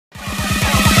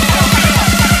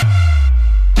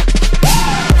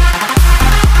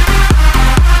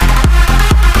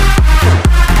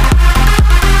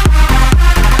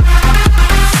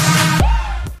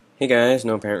Hey guys,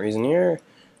 no apparent reason here.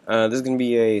 This is going to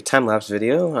be a time-lapse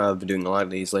video. I've been doing a lot of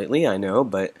these lately, I know,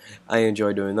 but I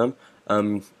enjoy doing them.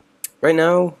 Right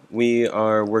now, we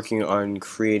are working on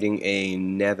creating a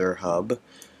Nether hub.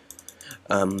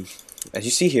 As you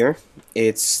see here,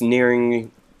 it's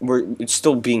it's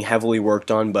still being heavily worked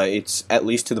on, but it's at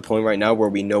least to the point right now where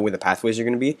we know where the pathways are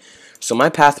going to be. So my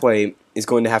pathway is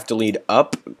going to have to lead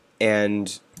up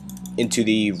and into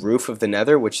the roof of the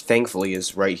Nether, which thankfully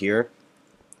is right here.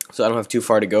 So I don't have too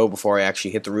far to go before I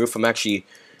actually hit the roof. I think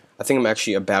I'm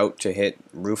actually about to hit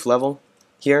roof level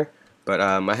here, but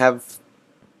I have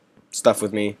stuff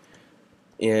with me,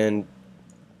 and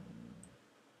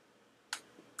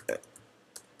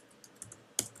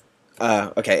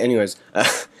okay. Anyways,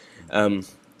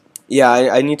 yeah,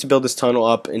 I need to build this tunnel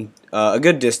up in a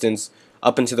good distance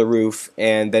up into the roof,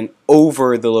 and then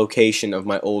over the location of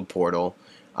my old portal.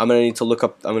 I'm gonna need to look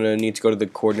up. I'm gonna need to go to the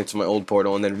coordinates of my old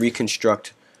portal and then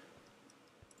reconstruct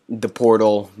the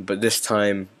portal, but this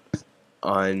time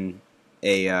on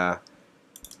a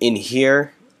in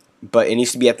here, but it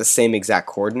needs to be at the same exact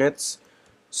coordinates,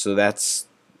 so that's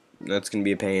gonna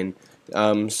be a pain.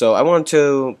 So I wanted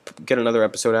to get another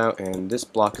episode out, and this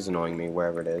block is annoying me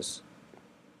wherever it is.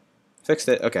 Fixed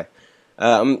it. Okay.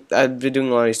 I've been doing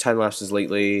a lot of these time lapses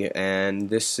lately, and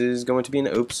this is going to be an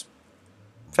oops.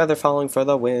 Feather falling for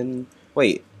the win.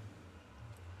 Wait,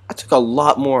 I took a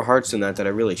lot more hearts than that I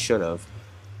really should have.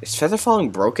 Is feather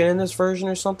falling broken in this version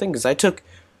or something? Because I took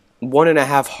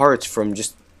 1.5 hearts from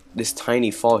just this tiny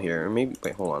fall here. Or maybe,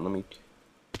 wait, hold on, let me...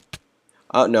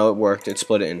 Oh, no, it worked. It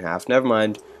split it in half. Never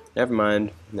mind. Never mind.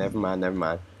 Never mind. Never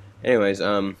mind. Anyways,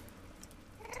 I'm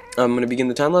going to begin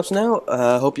the time-lapse now.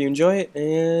 Hope you enjoy it,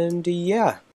 and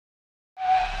yeah.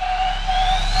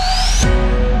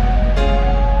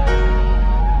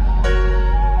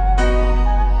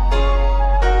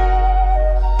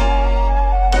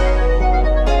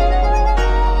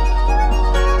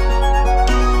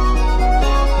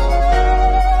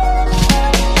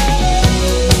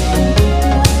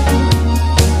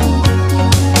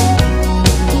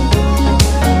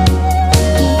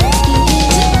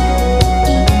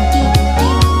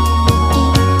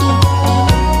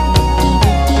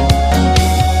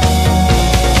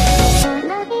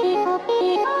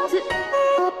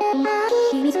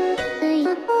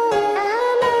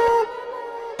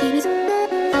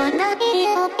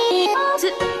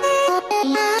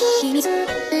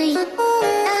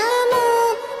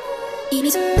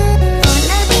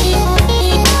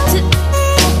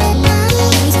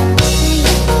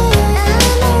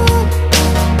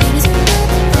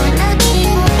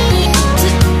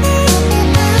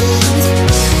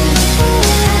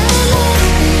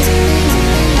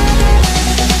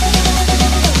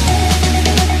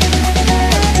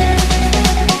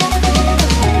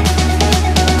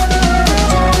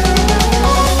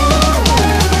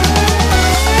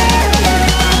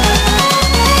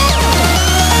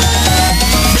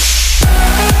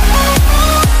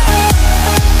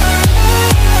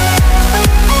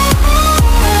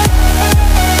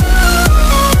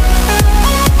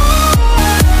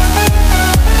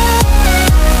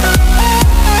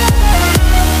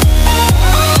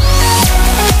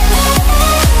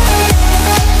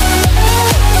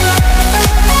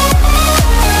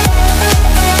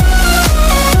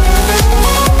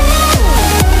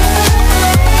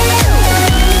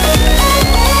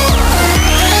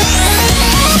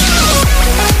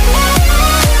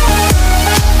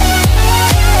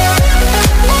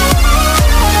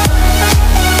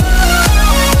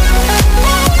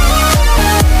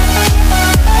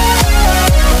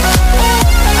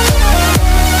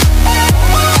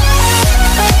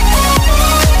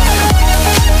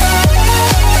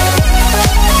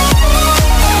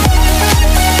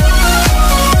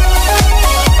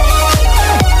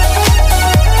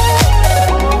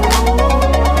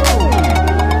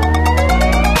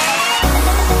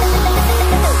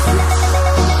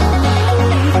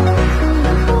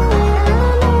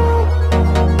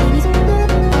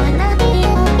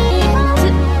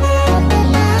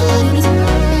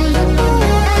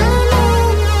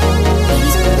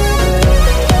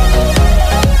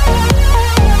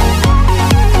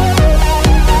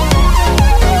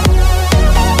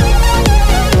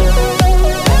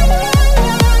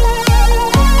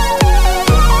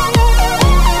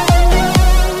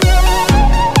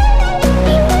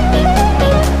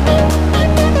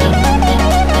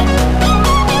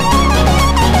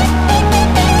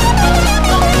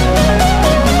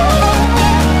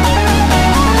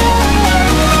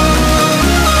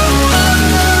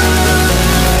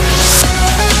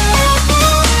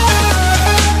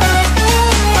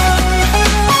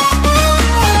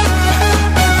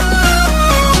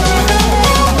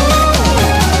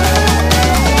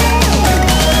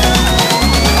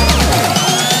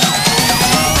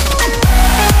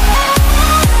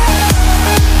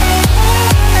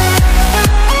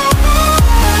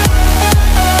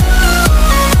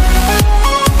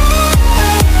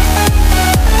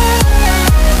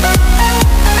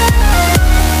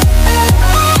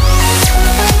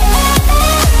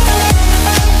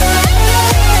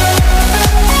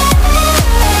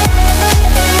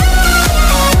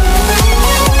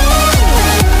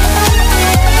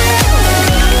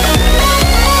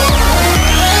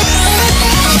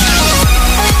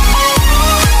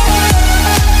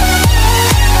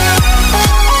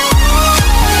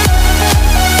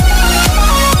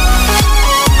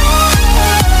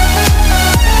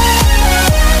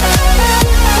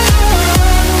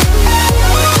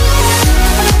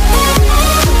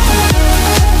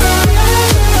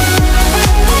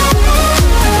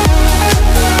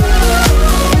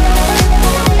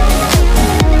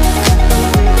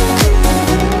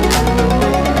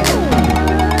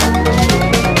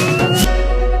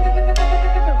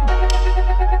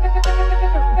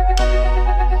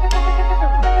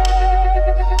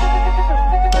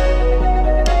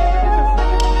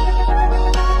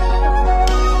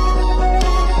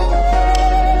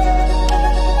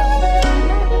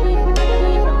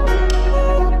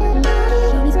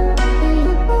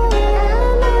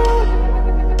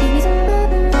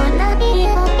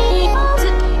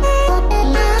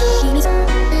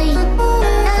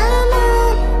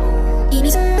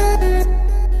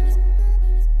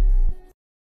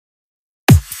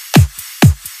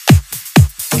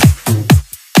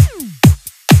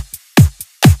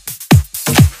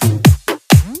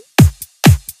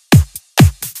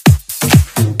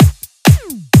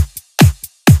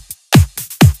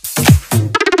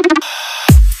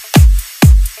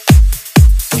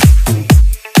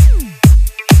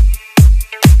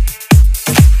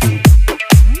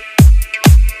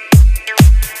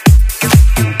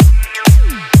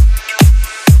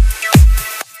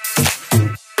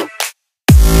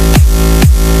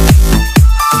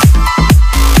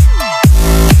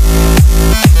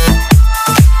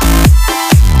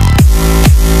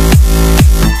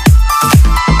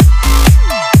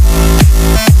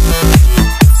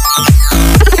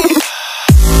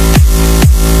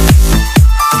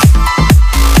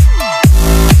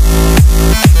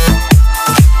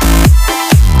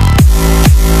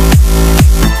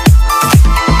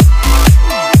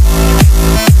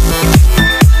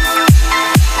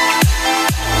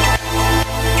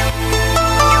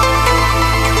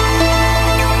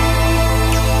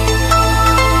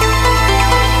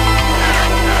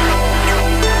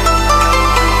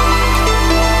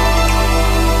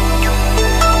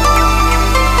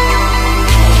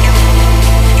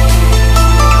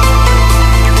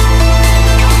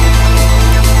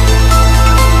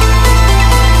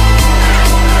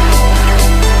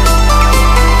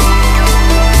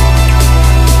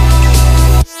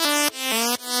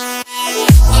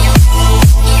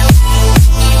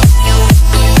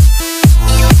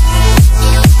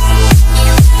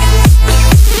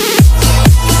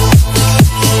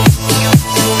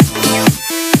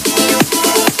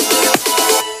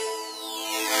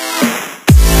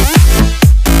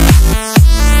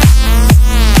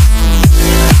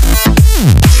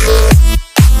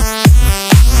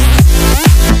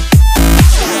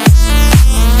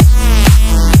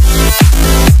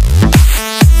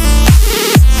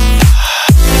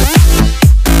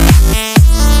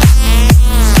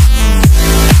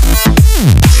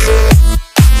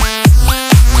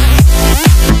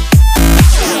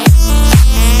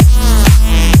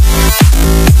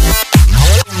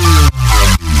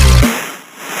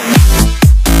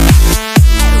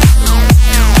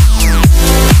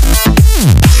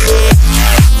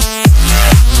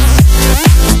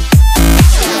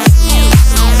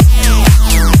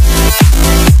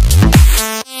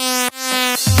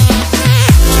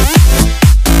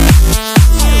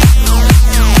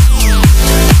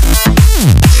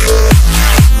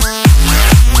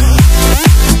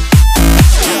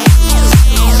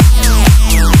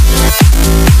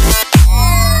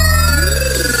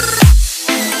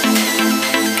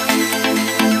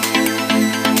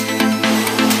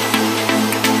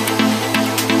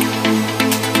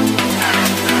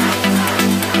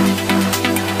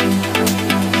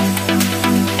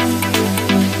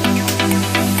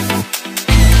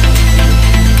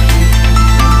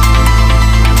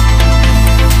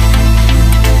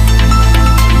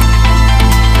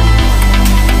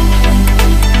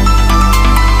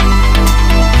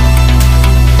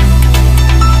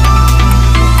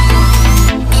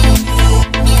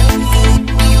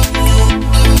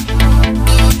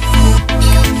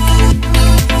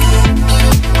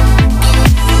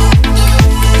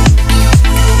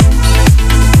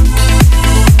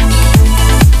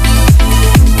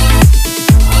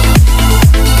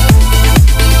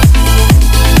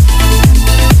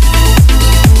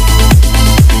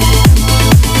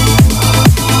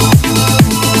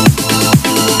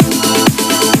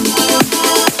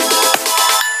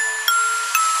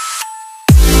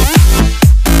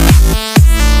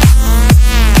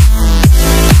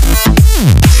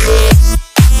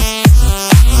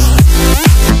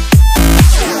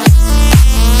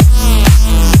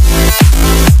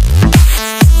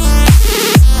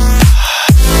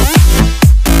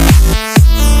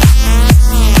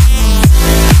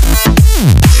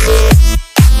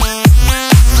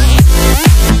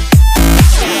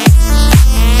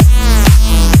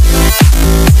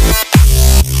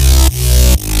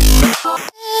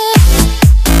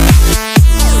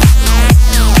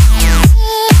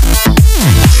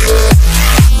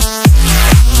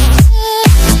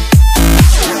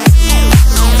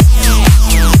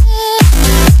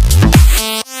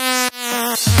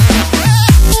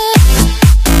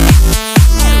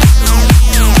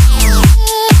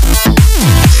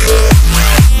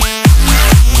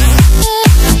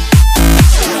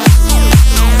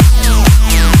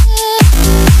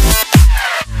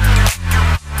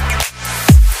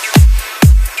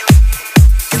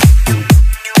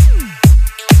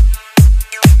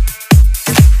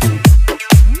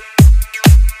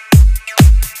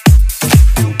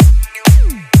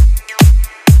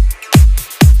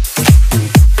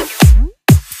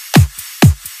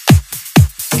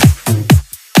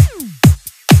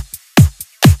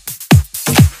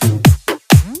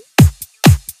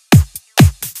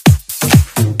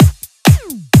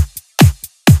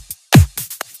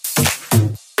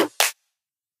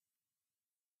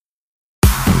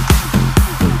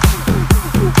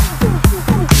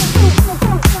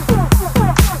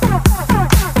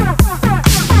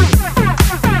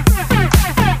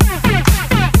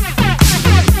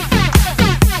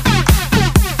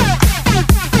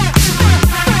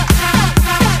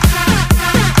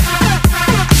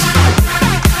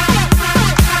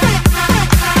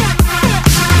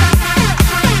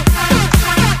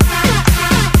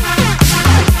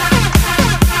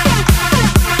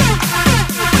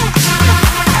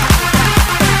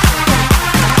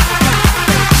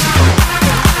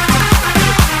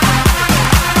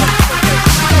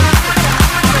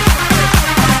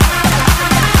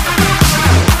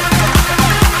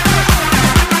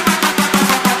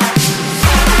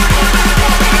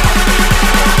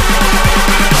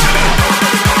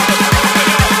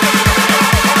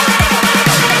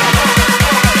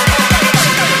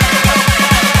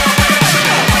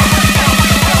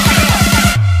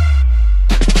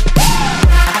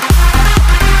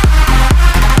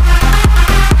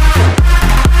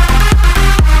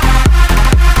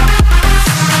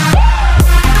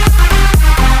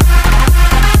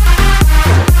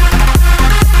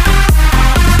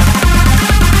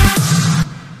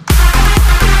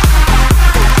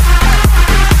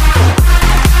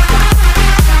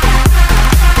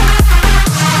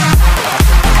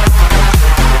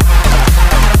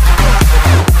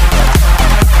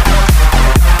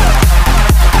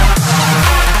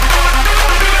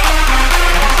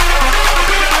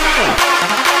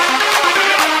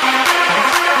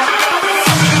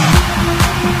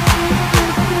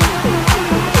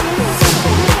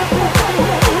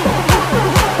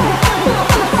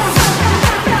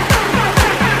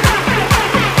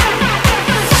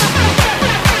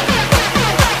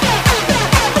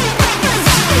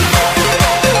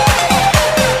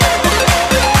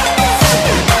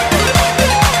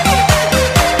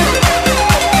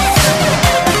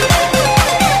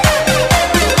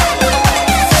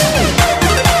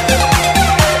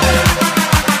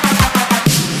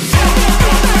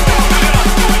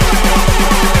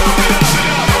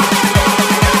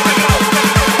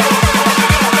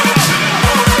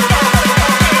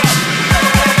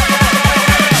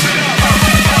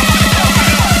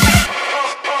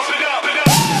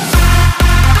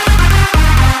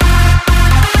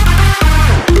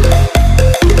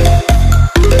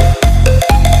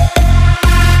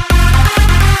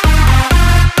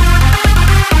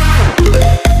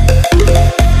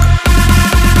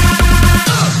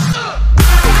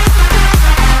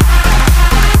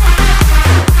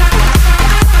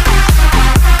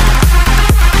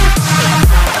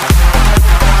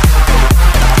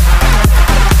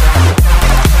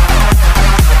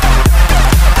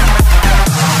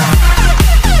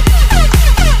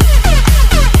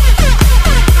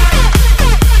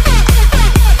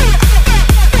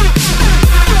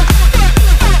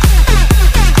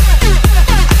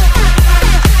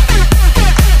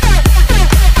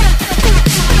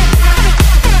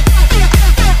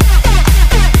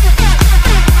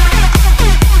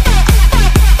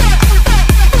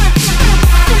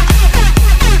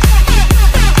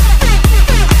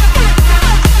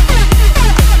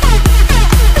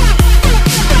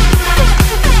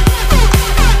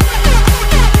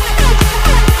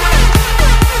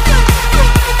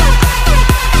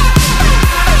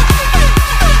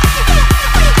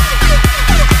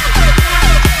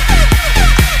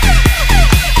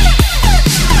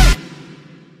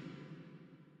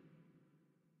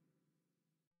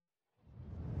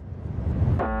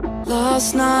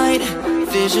 Last night,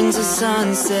 visions of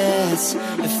sunsets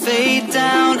fade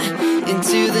down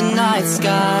into the night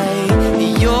sky.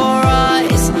 Your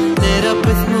eyes lit up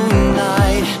with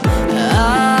moonlight,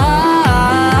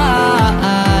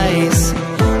 eyes,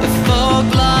 fog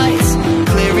lights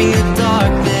clearing the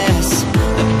darkness,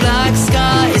 black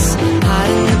skies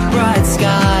hiding the bright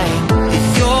sky.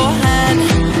 Your hand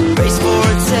braced for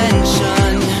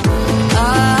attention,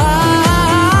 eyes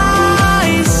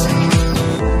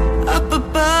up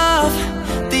above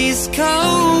these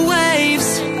cold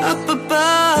waves, up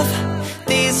above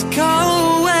these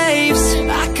cold waves.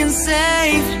 I can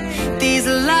save these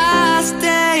last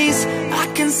days, I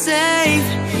can save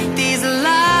these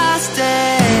last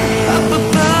days. Up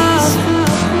above,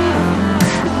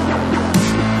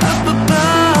 up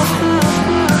above,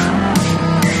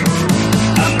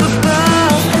 up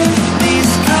above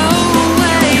these cold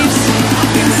waves. I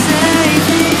can save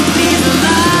these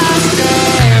last days.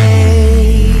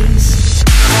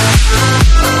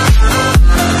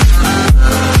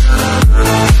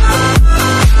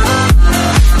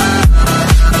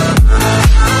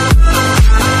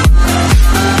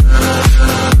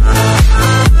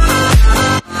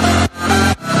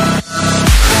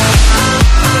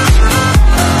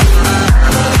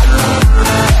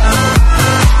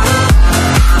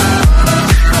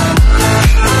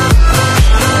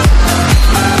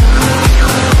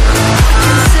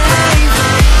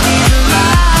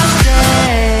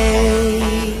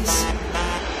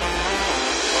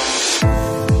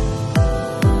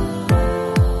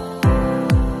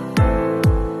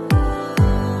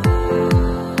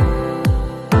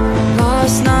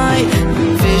 Last night,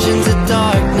 visions of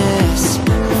darkness,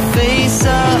 face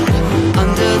up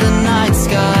under the night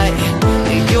sky.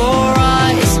 Your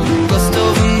eyes glossed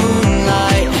over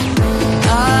moonlight,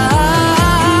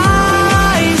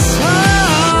 eyes,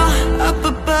 up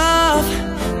above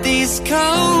these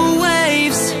cold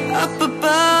waves, up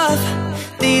above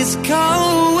these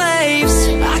cold waves.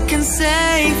 I can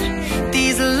save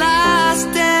these last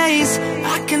days,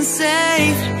 I can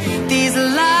save these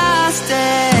last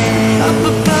days. Up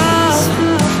above